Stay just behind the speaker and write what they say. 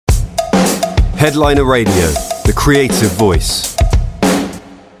Headliner Radio, the creative voice.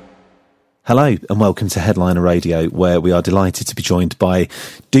 Hello and welcome to Headliner Radio, where we are delighted to be joined by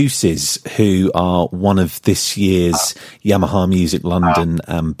Deuxes, who are one of this year's Yamaha Music London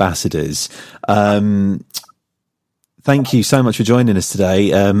ambassadors. Thank you so much for joining us today.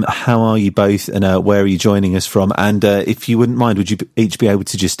 How are you both, and where are you joining us from? And if you wouldn't mind, would you each be able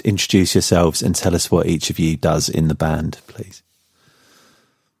to just introduce yourselves and tell us what each of you does in the band, please?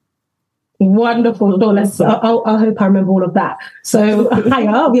 Wonderful. So I hope I remember all of that. So,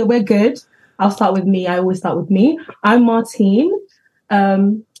 hiya, we're good. I'll start with me. I always start with me. I'm Martine.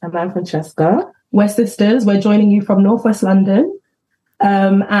 And I'm Francesca. We're sisters. We're joining you from Northwest London.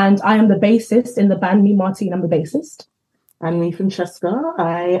 And I am the bassist in the band. Me, Martine, I'm the bassist. And me, Francesca.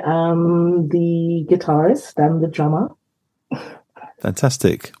 I am the guitarist. I'm the drummer.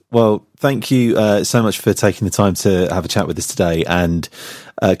 Fantastic. Well, thank you so much for taking the time to have a chat with us today, and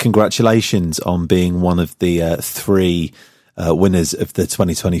congratulations on being one of the three winners of the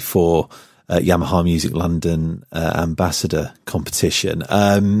 2024 Yamaha Music London Ambassador competition.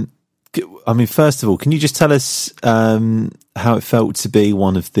 I mean, first of all, can you just tell us how it felt to be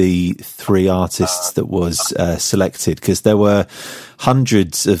one of the three artists that was selected? Because there were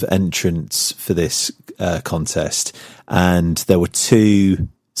hundreds of entrants for this contest, and there were two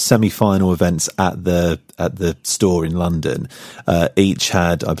semi-final events at the store in London. Each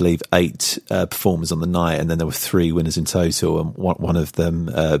had, I believe, 8 performers on the night, and then there were 3 winners in total, and one of them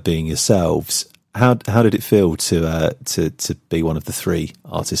being yourselves. How did it feel to be one of the 3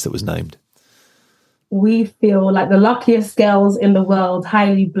 artists that was named? We feel like the luckiest girls in the world,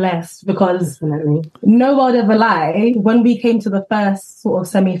 highly blessed, because no one would ever lie. When we came to the first sort of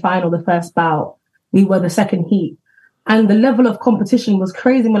semi-final, the first bout, we were the second heat. And the level of competition was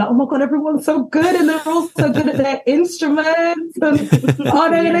crazy. We're like, oh my God, everyone's so good, and they're all so good at their instruments. And they're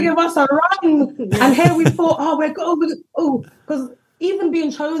going to give us a run. And here we thought, we're good. Because even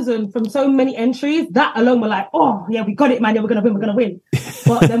being chosen from so many entries, that alone, we're like, oh, yeah, we got it, man. Yeah, we're going to win.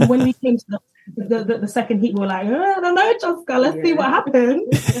 But then when we came to the second heat, we were like, I don't know, Jessica, let's see what happens.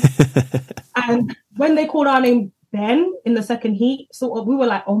 And when they called our name then in the second heat, sort of, we were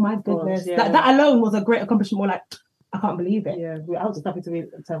like, oh my goodness. That alone was a great accomplishment. We're like, I can't believe it. Yeah, I was just happy to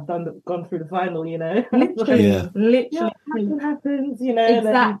have gone through the final, you know. Literally. What happens, you know.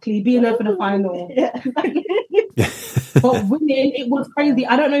 Exactly, being there for the final. But winning, it was crazy.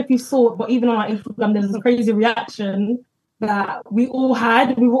 I don't know if you saw it, but even on our Instagram, there's a crazy reaction that we all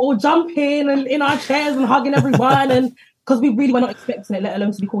had. We were all jumping and in our chairs and hugging everyone, and because we really were not expecting it, let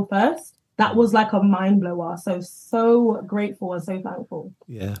alone to be called first. That was like a mind blower. So grateful and so thankful.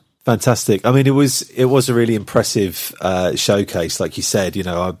 Yeah. Fantastic. I mean, it was a really impressive showcase, like you said. You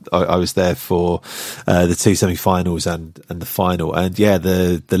know, I was there for the 2 semi-finals and the final, and yeah,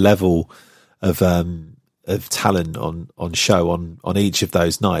 the level of talent on show on each of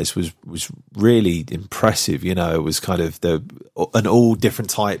those nights was really impressive. You know, it was kind of and all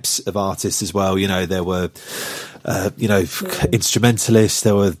different types of artists as well. You know, there were instrumentalists,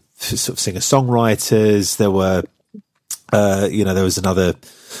 there were sort of singer-songwriters, there were there was another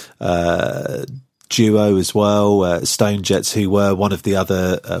duo as well, Stone Jets, who were one of the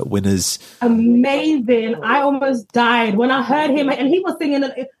other winners. Amazing. I almost died when I heard him, and he was singing,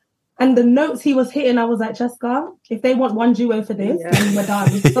 and the notes he was hitting, I was like, Jessica, if they want one duo for this, then we're done.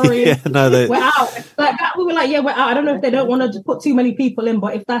 Sorry. We're out. Like that, we were like, yeah, we're out. I don't know if they don't want to put too many people in,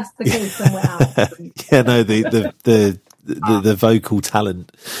 but if that's the case, then we're out. The vocal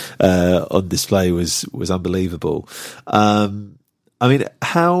talent on display was unbelievable. I mean,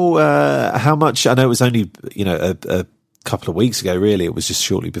 how much? I know it was only a couple of weeks ago. Really, it was just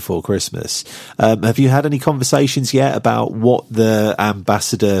shortly before Christmas. Have you had any conversations yet about what the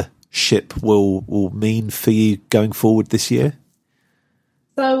ambassadorship will mean for you going forward this year?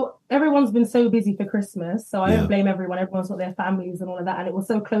 So everyone's been so busy for Christmas, so I don't blame everyone. Everyone's got their families and all of that, and it was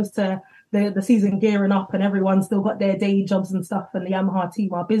so close to the season gearing up, and everyone's still got their day jobs and stuff, and the Yamaha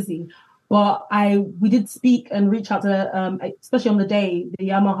team are busy. But we did speak and reach out to, especially on the day,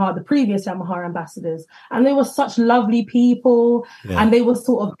 the previous Yamaha ambassadors, and they were such lovely people, and they were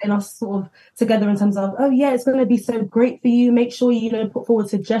sort of in us sort of together in terms of, oh yeah, it's going to be so great for you. Make sure you put forward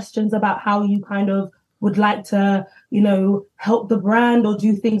suggestions about how you kind of would like to, help the brand or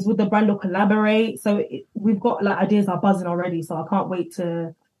do things with the brand or collaborate. So we've got like ideas are buzzing already. So I can't wait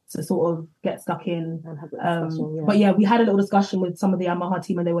to sort of get stuck in. And have discussion, But yeah, we had a little discussion with some of the Yamaha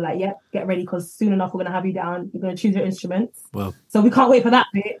team, and they were like, yeah, get ready, because soon enough we're going to have you down. You're going to choose your instruments. Well, so we can't wait for that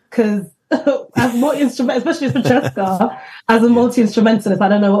bit, because as multi-instrument, especially Francesca, as a multi-instrumentalist. I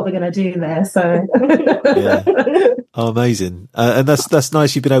don't know what we're going to do there. So, yeah. Oh, amazing. And that's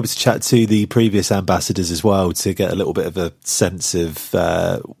nice. You've been able to chat to the previous ambassadors as well to get a little bit of a sense of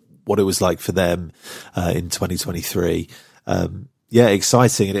what it was like for them in 2023. Yeah,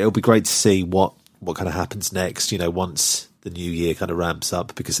 exciting. And it'll be great to see what kind of happens next, once the new year kind of ramps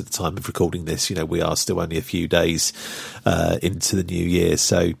up, because at the time of recording this, we are still only a few days into the new year.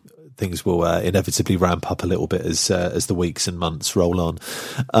 So things will inevitably ramp up a little bit as the weeks and months roll on.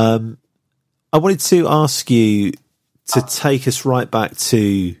 I wanted to ask you to take us right back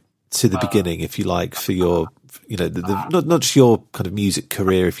to the beginning, if you like, for your, not just your kind of music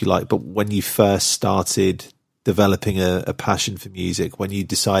career, if you like, but when you first started developing a passion for music, when you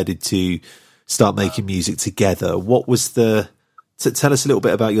decided to start making music together. What was tell us a little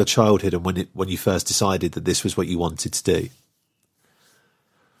bit about your childhood and when you first decided that this was what you wanted to do.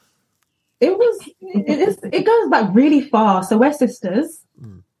 It goes back really far. So we're sisters.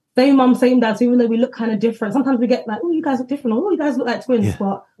 Same mum, same dad. So even though we look kind of different, sometimes we get like, oh, you guys look different, or oh, you guys look like twins. Yeah.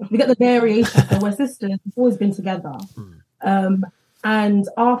 But we get the variation. So we're sisters. We've always been together. And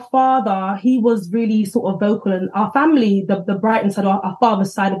our father, he was really sort of vocal, and our family, the Brighton side, our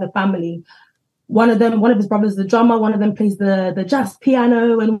father's side of the family, one of his brothers is the drummer, one of them plays the jazz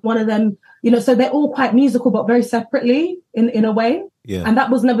piano, and one of them, so they're all quite musical, but very separately in a way. Yeah. And that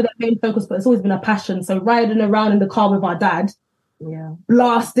was never their main focus, but it's always been a passion. So riding around in the car with our dad,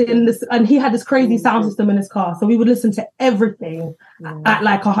 blasting this, and he had this crazy sound system in his car. So we would listen to everything at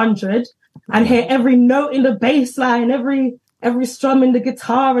like 100 and hear every note in the bass line, every strum in the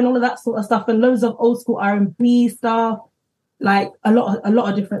guitar and all of that sort of stuff, and loads of old school R&B stuff, like a lot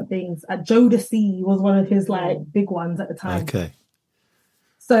of different things. Jodeci was one of his like big ones at the time. Okay.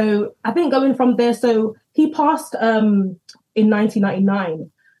 So I think going from there, so he passed in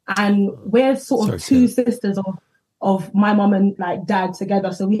 1999, and we're sort of two sisters of my mom and like dad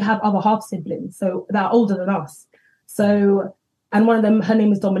together. So we have other half siblings, so that are older than us. So, and one of them, her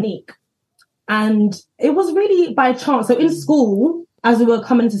name is Dominique. And it was really by chance. So in school, as we were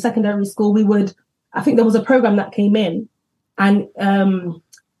coming to secondary school, I think there was a program that came in, and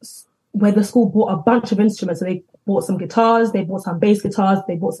where the school bought a bunch of instruments. So they bought some guitars, they bought some bass guitars,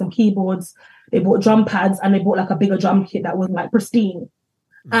 they bought some keyboards, they bought drum pads, and they bought like a bigger drum kit that was like pristine.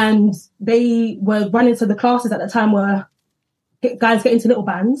 And they were running to the classes at the time where guys get into little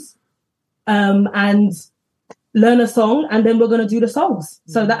bands and learn a song, and then we're going to do the songs.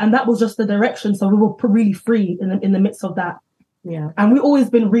 So that was just the direction. So we were really free in the midst of that. Yeah. And we've always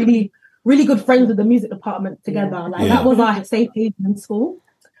been really, really good friends with the music department together. That was our safe haven in school.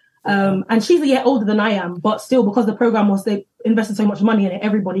 And she's a year older than I am, but still, because the program they invested so much money in it,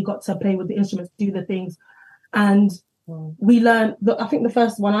 everybody got to play with the instruments, do the things. And we learned, I think the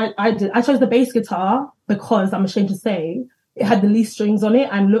first one I chose the bass guitar because, I'm ashamed to say, it had the least strings on it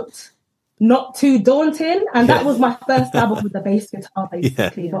and looked not too daunting. And that was my first dabble with the bass guitar,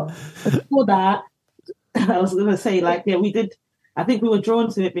 basically. Yeah. But before that, I was going to say, we did, I think we were drawn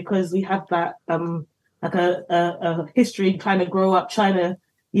to it because we have that, like a history, kind of grow up trying to,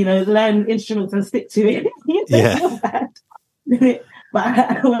 learn instruments and stick to it.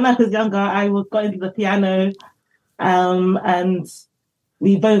 But when I was younger, I got into the piano, and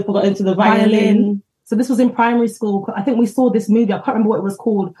we both got into the violin. So this was in primary school. I think we saw this movie. I can't remember what it was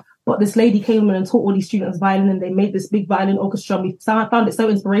called, but this lady came in and taught all these students violin, and they made this big violin orchestra. I found it so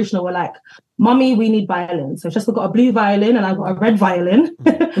inspirational. We're like, Mummy, we need violin. So Jessica got a blue violin and I got a red violin.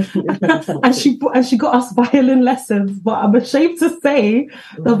 and she got us violin lessons. But I'm ashamed to say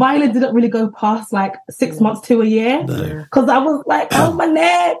the violin didn't really go past like 6 months to a year. Because I was like, oh, my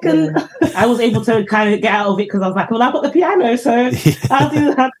neck. And I was able to kind of get out of it because I was like, well, I've got the piano. So I'll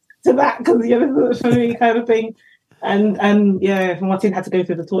do that to that because, this is for me kind of thing. And Martin had to go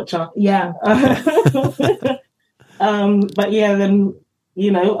through the torture. Yeah. But yeah, then,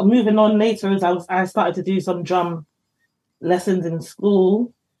 moving on later as I started to do some drum lessons in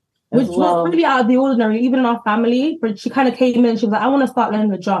school. Which was really out of the ordinary, even in our family. But she kind of came in and she was like, I want to start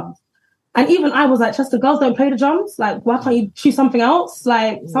learning the drums. And even I was like, Chester, girls don't play the drums. Like, why can't you choose something else?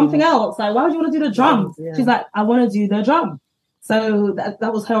 Like, something else. Like, why would you want to do the drums? Yeah. She's like, I want to do the drum. So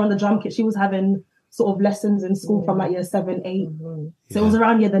that was her on the drum kit. She was having sort of lessons in school from like year 7, 8. So it was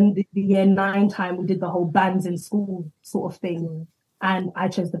around the year 9 time we did the whole bands in school sort of thing. And I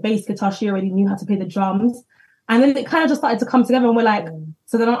chose the bass guitar. She already knew how to play the drums. And then it kind of just started to come together, and we're like,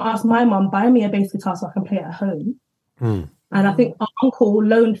 so then I asked my mum, buy me a bass guitar so I can play it at home. And I think our uncle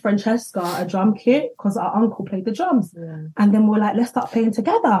loaned Francesca a drum kit because our uncle played the drums. And then we're like, let's start playing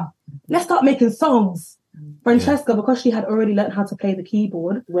together. Let's start making songs. Francesca, because she had already learned how to play the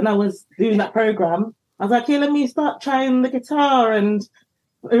keyboard, when I was doing that program, I was like, "Here, let me start trying the guitar." And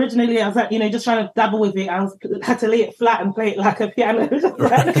originally, I was like, just trying to dabble with it. Had to lay it flat and play it like a piano,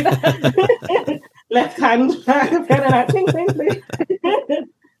 left hand, like a piano, like ting ting ting.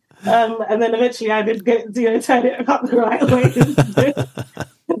 And then eventually, I did get turn it up the right way.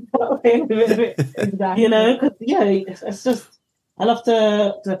 exactly. Because it's just I love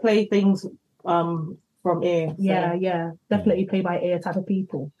to play things from ear. So. Yeah, definitely play by ear type of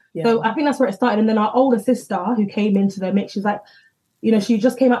people. Yeah. So I think that's where it started. And then our older sister who came into the mix, she's like, she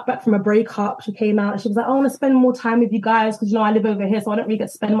just came back from a breakup. She came out and she was like, I want to spend more time with you guys because, I live over here, so I don't really get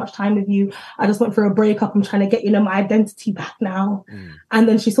to spend much time with you. I just went through a breakup. I'm trying to get, my identity back now. And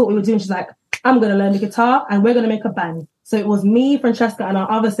then she saw what we were doing. She's like, I'm going to learn the guitar and we're going to make a band. So it was me, Francesca, and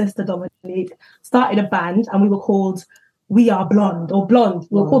our other sister, Dominique, started a band, and we were called We Are Blonde or Blonde.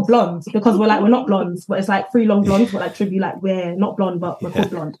 We were called Blondes because we're not blondes, but it's like 3 long blondes, but like tribute, like we're not blonde, but we're called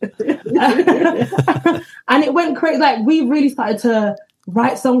Blonde. And it went crazy. Like we really started to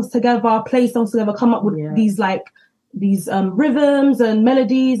write songs together, play songs together, come up with these rhythms and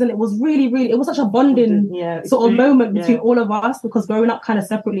melodies. And it was really, really, it was such a bonding sort of moment between all of us, because growing up kind of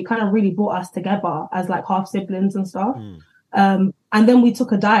separately kind of really brought us together as like half siblings and stuff. And then we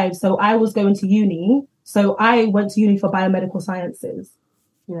took a dive. So I was going to uni. So I went to uni for biomedical sciences,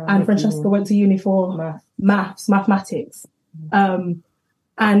 and Francesca went to uni for mathematics.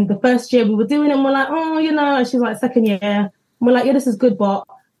 And the first year we were doing it, and we're like, and she's like, second year, and we're like, this is good, but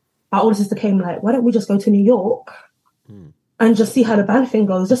our older sister came like, why don't we just go to New York and just see how the band thing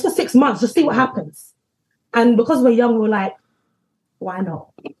goes, just for 6 months, just see what happens. And because we're young, we were like, why not?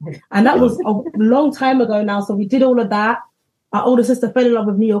 And that was a long time ago now. So we did all of that. Our older sister fell in love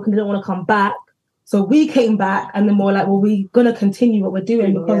with New York and didn't want to come back. So we came back, and then we're like, well, we're going to continue what we're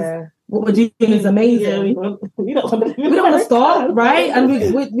doing because what we're doing is amazing. We don't want to stop, right?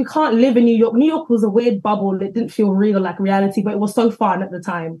 And we can't live in New York. New York was a weird bubble. It didn't feel real like reality, but it was so fun at the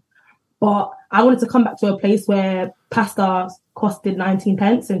time. But I wanted to come back to a place where pasta costed 19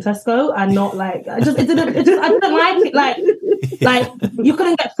 pence in Tesco, and not like, I didn't like it. Like you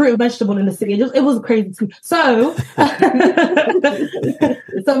couldn't get fruit and vegetable in the city. It was crazy to me. So,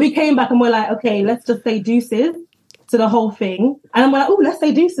 so we came back and we're like, okay, let's just say deuces to the whole thing. And I'm like, oh, let's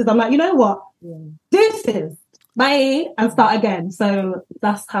say deuces. I'm like, you know what? Deuces. Bye. And start again. So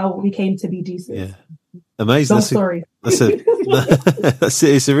that's how we came to be Deuces. Yeah. Amazing. Long story. It's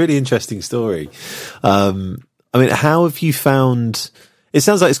a really interesting story. I mean, how have you found... It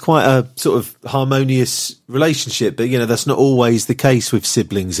sounds like it's quite a sort of harmonious relationship, but, that's not always the case with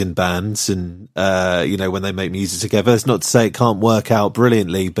siblings in bands and, when they make music together. It's not to say it can't work out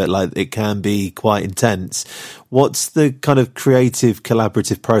brilliantly, but like it can be quite intense. What's the kind of creative,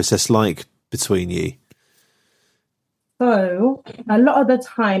 collaborative process like between you? So a lot of the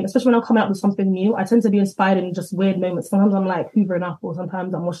time, especially when I'm coming up with something new, I tend to be inspired in just weird moments. Sometimes I'm like hoovering up, or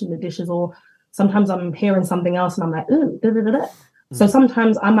sometimes I'm washing the dishes, or sometimes I'm hearing something else and I'm like, ooh, da, da, da, da. So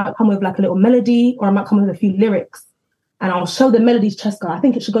sometimes I might come with like a little melody, or I might come with a few lyrics, and I'll show the melodies Cheska. I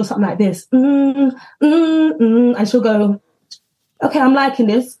think it should go something like this. And she'll go, okay, I'm liking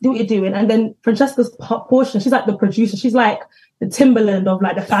this. Do what you're doing. And then Francesca's portion, she's like the producer. She's like the Timberland of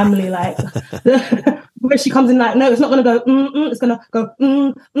like the family. Like where she comes in like, no, it's not going to go, it's going to go,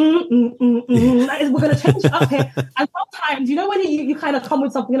 Like, we're going to change it up here. And sometimes, when you kind of come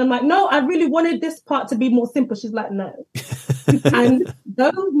with something and I'm like, no, I really wanted this part to be more simple. She's like, no. And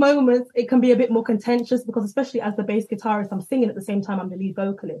those moments, it can be a bit more contentious, because especially as the bass guitarist, I'm singing at the same time I'm the lead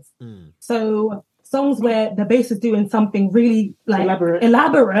vocalist. So songs where the bass is doing something really like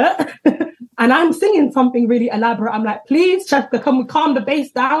elaborate and I'm singing something really elaborate, I'm like, please, Cheska, can we calm the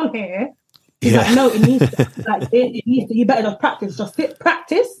bass down here? She's like, no, it needs to, it needs to, you better just practice. Just sit,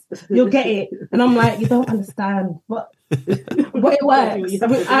 practice, you'll get it. And I'm like, you don't understand, but it works.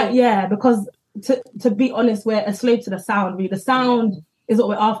 Because to be honest, we're a slave to the sound. The sound is what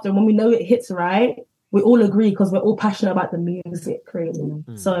we're after. And when we know it hits right, we all agree, because we're all passionate about the music creating.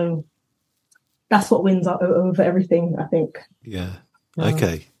 So that's what wins over everything, I think. Yeah.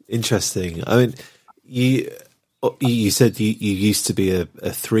 Okay. Interesting. I mean, you said you used to be a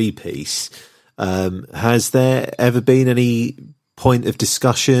 3-piece. Has there ever been any point of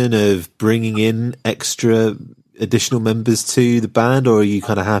discussion of bringing in additional members to the band, or are you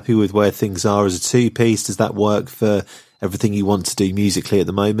kind of happy with where things are as a 2-piece? Does that work for everything you want to do musically at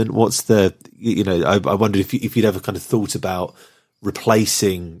the moment? What's the, I wondered if you'd ever kind of thought about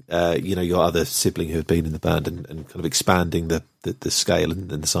replacing, your other sibling who had been in the band and kind of expanding the scale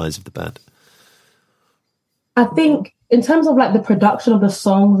and the size of the band. I think in terms of like the production of the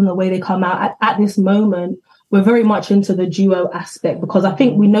songs and the way they come out at this moment, we're very much into the duo aspect because I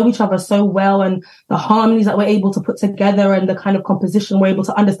think we know each other so well, and the harmonies that we're able to put together and the kind of composition, we're able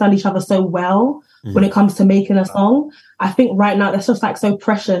to understand each other so well when it comes to making a song. I think right now that's just like so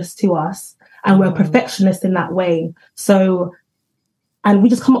precious to us, and we're perfectionists in that way. So, and we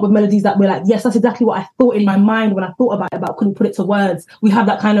just come up with melodies that we're like, yes, that's exactly what I thought in my mind when I thought about it, but I couldn't put it to words. We have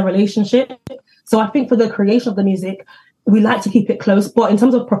that kind of relationship. So I think for the creation of the music, we like to keep it close, but in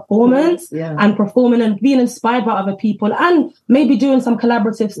terms of performance and performing and being inspired by other people and maybe doing some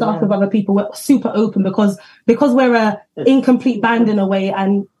collaborative stuff with other people, we're super open because we're a incomplete band in a way,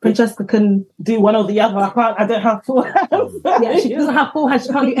 and Francesca can do one or the other. I don't have four hands. Yeah, she doesn't have four hands.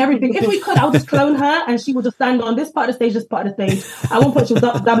 She can't do everything. If we could, I would just clone her and she would just stand on this part of the stage, this part of the stage. At one point, she was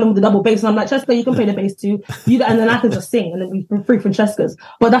dabbling with the double bass, and I'm like, Francesca, you can play the bass too. And then I can just sing, and then we free Francesca's.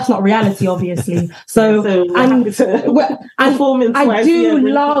 But that's not reality, obviously. So I do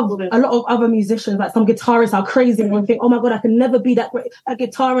love a lot of other musicians, like some guitarists are crazy and we think, oh my God, I can never be that great. A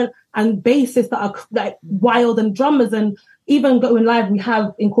guitar and bassists that are like wild, and drummers, and even going live, we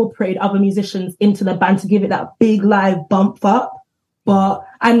have incorporated other musicians into the band to give it that big live bump up.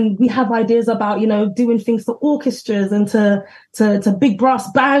 And we have ideas about, doing things to orchestras and to big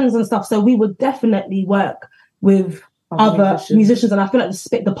brass bands and stuff. So we would definitely work with other musicians. And I feel like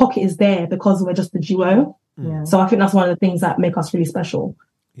the pocket is there because we're just the duo. Yeah. So I think that's one of the things that make us really special.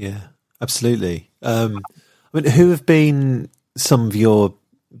 Yeah, absolutely. Who have been some of your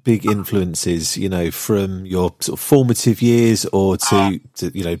big influences, from your sort of formative years or to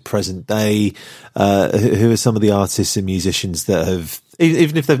present day? Who are some of the artists and musicians that have,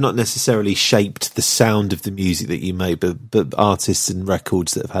 even if they've not necessarily shaped the sound of the music that you make, but artists and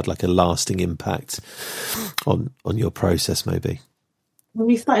records that have had like a lasting impact on your process, maybe? When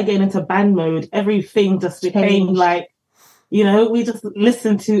we started getting into band mode, everything just became like, we just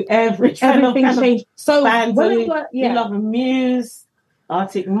listened to everything changed. So band. We love Muse,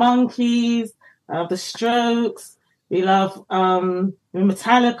 Arctic Monkeys, the Strokes. We love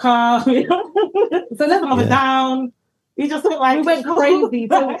Metallica. So let's move it down. We just look like we went crazy.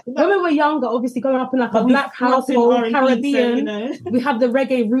 So when we were younger, obviously growing up in like a black household, Caribbean, we have the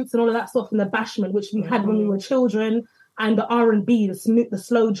reggae roots and all of that stuff from the bashment, which we had when we were children, and the R&B, the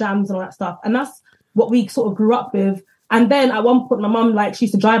slow jams and all that stuff. And that's what we sort of grew up with. And then at one point, my mum, she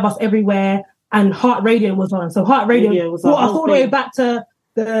used to drive us everywhere, and Heart Radio was on. So Heart Radio brought us all the way back to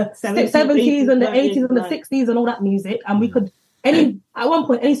the 70s and the 80s and the 60s and all that music. And we could, at one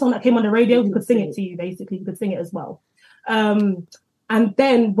point, any song that came on the radio, we could sing it to you, basically. We could sing it as well. And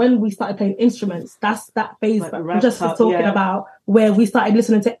then when we started playing instruments, that's that phase that we're just talking about, where we started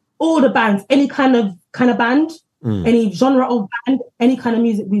listening to all the bands, any kind of band, any genre of band, any kind of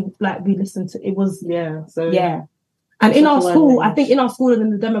music we listened to. It was, And in our school, I think in our school and in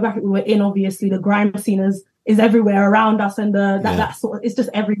the demographic we were in, obviously the grime scene is everywhere around us, and that sort of, it's just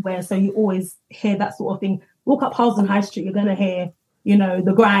everywhere. So you always hear that sort of thing. Walk up Harlesden High Street, you're gonna hear,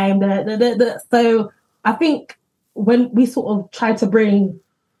 the grime, So I think when we sort of try to bring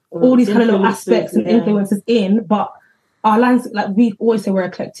all these kind of little aspects and influences in, but our lines, we always say we're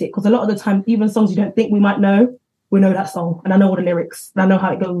eclectic, because a lot of the time, even songs you don't think we might know, we know that song, and I know all the lyrics, and I know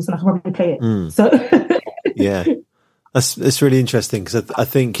how it goes, and I can probably play it. So yeah. That's really interesting, because I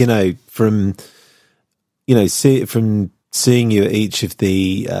think, from seeing you at each of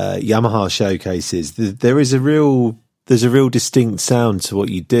the Yamaha showcases, there's a real distinct sound to what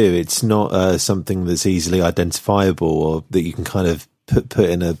you do. It's not something that's easily identifiable, or that you can kind of put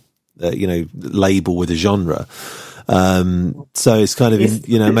in a label with a genre. So it's kind of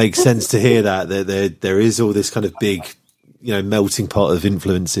makes sense to hear that there is all this kind of big, melting pot of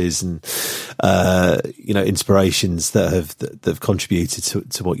influences and inspirations that have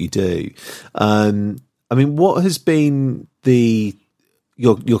contributed to what you do. What has been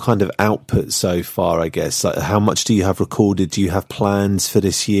your kind of output so far, I guess? Like, how much do you have recorded? Do you have plans for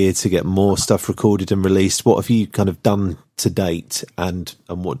this year to get more stuff recorded and released? What have you kind of done to date, and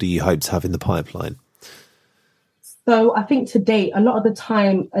what do you hope to have in the pipeline? So I think to date, a lot of the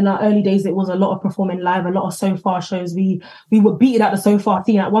time in our early days, it was a lot of performing live, a lot of so far shows. We were beaten at the so far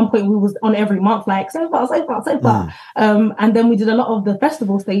scene. At one point, we was on every month, like so far. And then we did a lot of the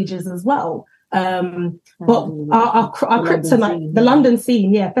festival stages as well. But our kryptonite, the London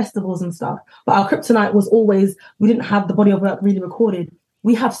scene, festivals and stuff. But our kryptonite was always, we didn't have the body of work really recorded.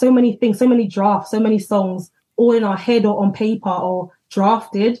 We have so many things, so many drafts, so many songs, all in our head or on paper or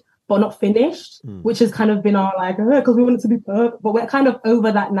drafted, but not finished, which has kind of been our because we want it to be perfect, but we're kind of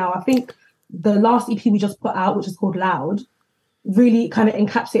over that now. I think the last EP we just put out, which is called Loud, really kind of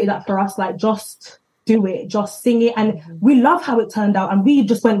encapsulated that for us, just do it, just sing it. And we love how it turned out. And we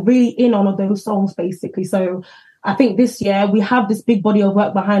just went really in on all those songs, basically. So I think this year we have this big body of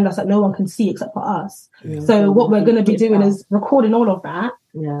work behind us that no one can see except for us. So what we're going to be doing is recording all of that.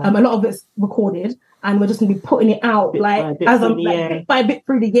 A lot of it's recorded, and we're just going to be putting it out bit by a bit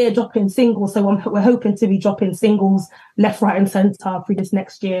through the year, dropping singles. So we're hoping to be dropping singles left, right, and centre through this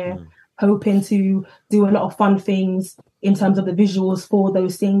next year. Hoping to do a lot of fun things in terms of the visuals for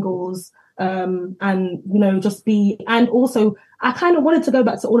those singles. And, you know, and also I kind of wanted to go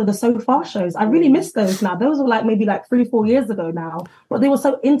back to all of the So Far shows. I really miss those now. Those were like maybe like 3-4 years ago now, but they were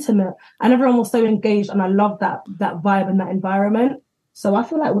so intimate and everyone was so engaged. And I love that vibe and that environment. So I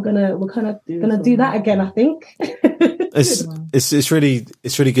feel like we're kind of gonna do that again, I think. It's really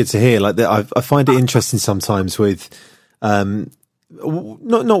good to hear. Like that, I find it interesting sometimes with,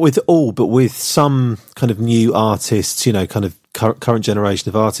 not with all, but with some kind of new artists, you know, kind of current generation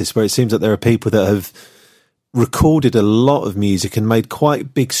of artists, where it seems that there are people that have recorded a lot of music and made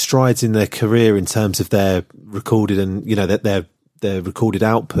quite big strides in their career in terms of their recorded and, you know, their recorded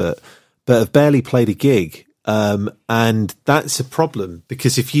output, but have barely played a gig. And that's a problem,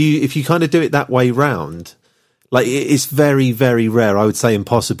 because if you kind of do it that way round, like it's very, very rare, I would say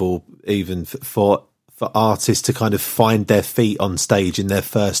impossible even for artists to kind of find their feet on stage in their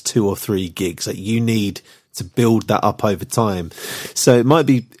first 2 or 3 gigs. Like you need to build that up over time. So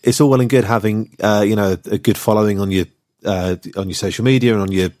it's all well and good having, you know, a good following on your social media and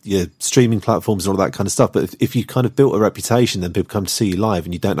on your streaming platforms and all that kind of stuff. But if you kind of built a reputation, then people come to see you live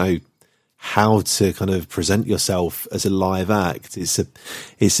and you don't know how to kind of present yourself as a live act. It's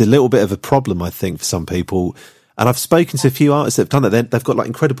a little bit of a problem, I think, for some people. And I've spoken to a few artists that have done that. They've got like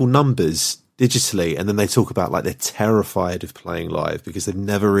incredible numbers digitally, and then they talk about like they're terrified of playing live because they've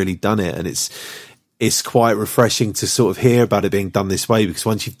never really done it. And it's quite refreshing to sort of hear about it being done this way, because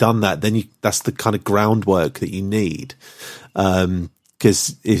once you've done that, then that's the kind of groundwork that you need.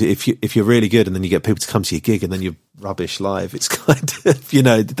 Because if you're really good and then you get people to come to your gig and then you're rubbish live, it's kind of, you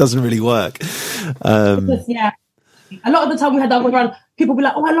know, it doesn't really work. Yeah. A lot of the time we had that around, people be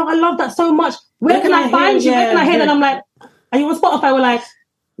like, oh, I love that so much. Where can I find you? Where can I hear that? And I'm like, are you on Spotify? We're like,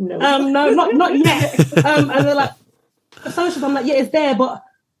 no, not yet. And they're like, the socials. I'm like, yeah, it's there, but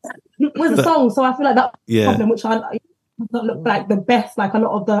where's the song? So I feel like that problem, which I not look like the best, like a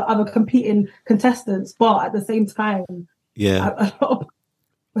lot of the other competing contestants, but at the same time, a lot of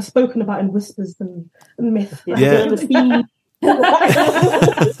are spoken about in whispers and myth. But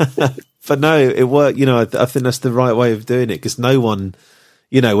no, it worked. You know, I think that's the right way of doing it, because no one,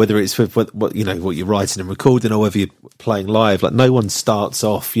 you know, whether it's with what you know, what you're writing and recording, or whether you're playing live, like no one starts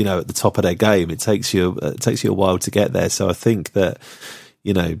off, you know, at the top of their game. It takes you a while to get there. So I think that,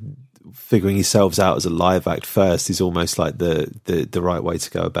 you know, figuring yourselves out as a live act first is almost like the right way to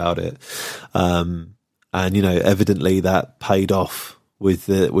go about it. And you know, evidently that paid off with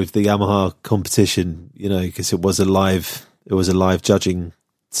the Yamaha competition, you know, because it was a live judging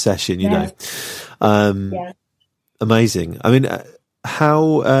session, you know. Amazing. I mean,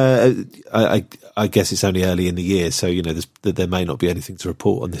 how I guess it's only early in the year, so you know there may not be anything to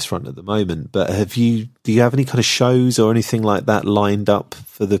report on this front at the moment, but do you have any kind of shows or anything like that lined up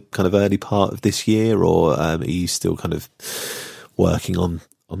for the kind of early part of this year, or are you still kind of working on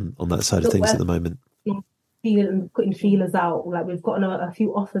that side of things at the moment? Putting feelers out. Like we've gotten a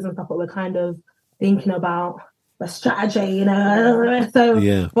few offers and stuff, but we're kind of thinking about the strategy, you know.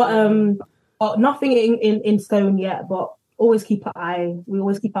 So but nothing in stone yet, but always keep an eye. We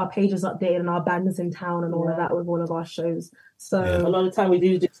always keep our pages updated and our banners in town and all of that with all of our shows. So a lot of time we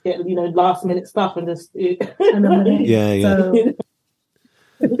do just get, you know, last minute stuff and just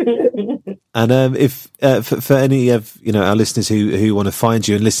And if for any of, you know, our listeners who want to find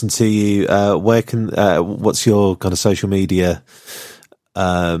you and listen to you, where can what's your kind of social media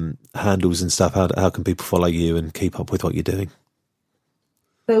handles and stuff? How can people follow you and keep up with what you're doing?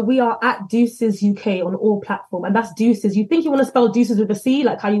 So we are at Deuxes UK on all platforms, and that's Deuxes. You think you want to spell Deuxes with a C,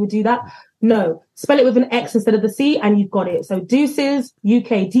 like how you would do that? No, spell it with an X instead of the C, and you've got it. So Deuxes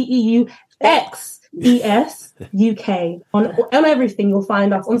UK, DEUXES UK on everything. You'll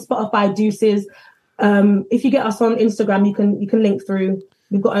find us on Spotify, Deuxes. If you get us on Instagram, you can link through.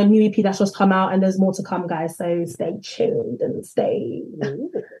 We've got a new EP that's just come out, and there's more to come, guys. So stay tuned and stay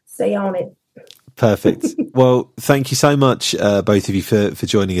on it. Perfect. Well, thank you so much, both of you, for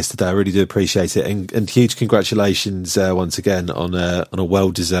joining us today. I really do appreciate it, and huge congratulations once again on a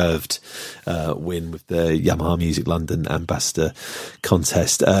well-deserved win with the Yamaha Music London Ambassador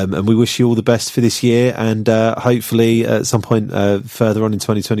contest. And we wish you all the best for this year, and hopefully at some point further on in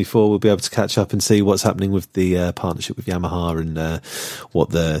 2024 we'll be able to catch up and see what's happening with the partnership with Yamaha and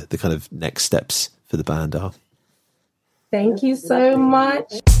what the kind of next steps for the band are. Thank you so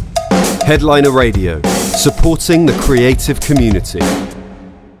much. Headliner Radio, supporting the creative community.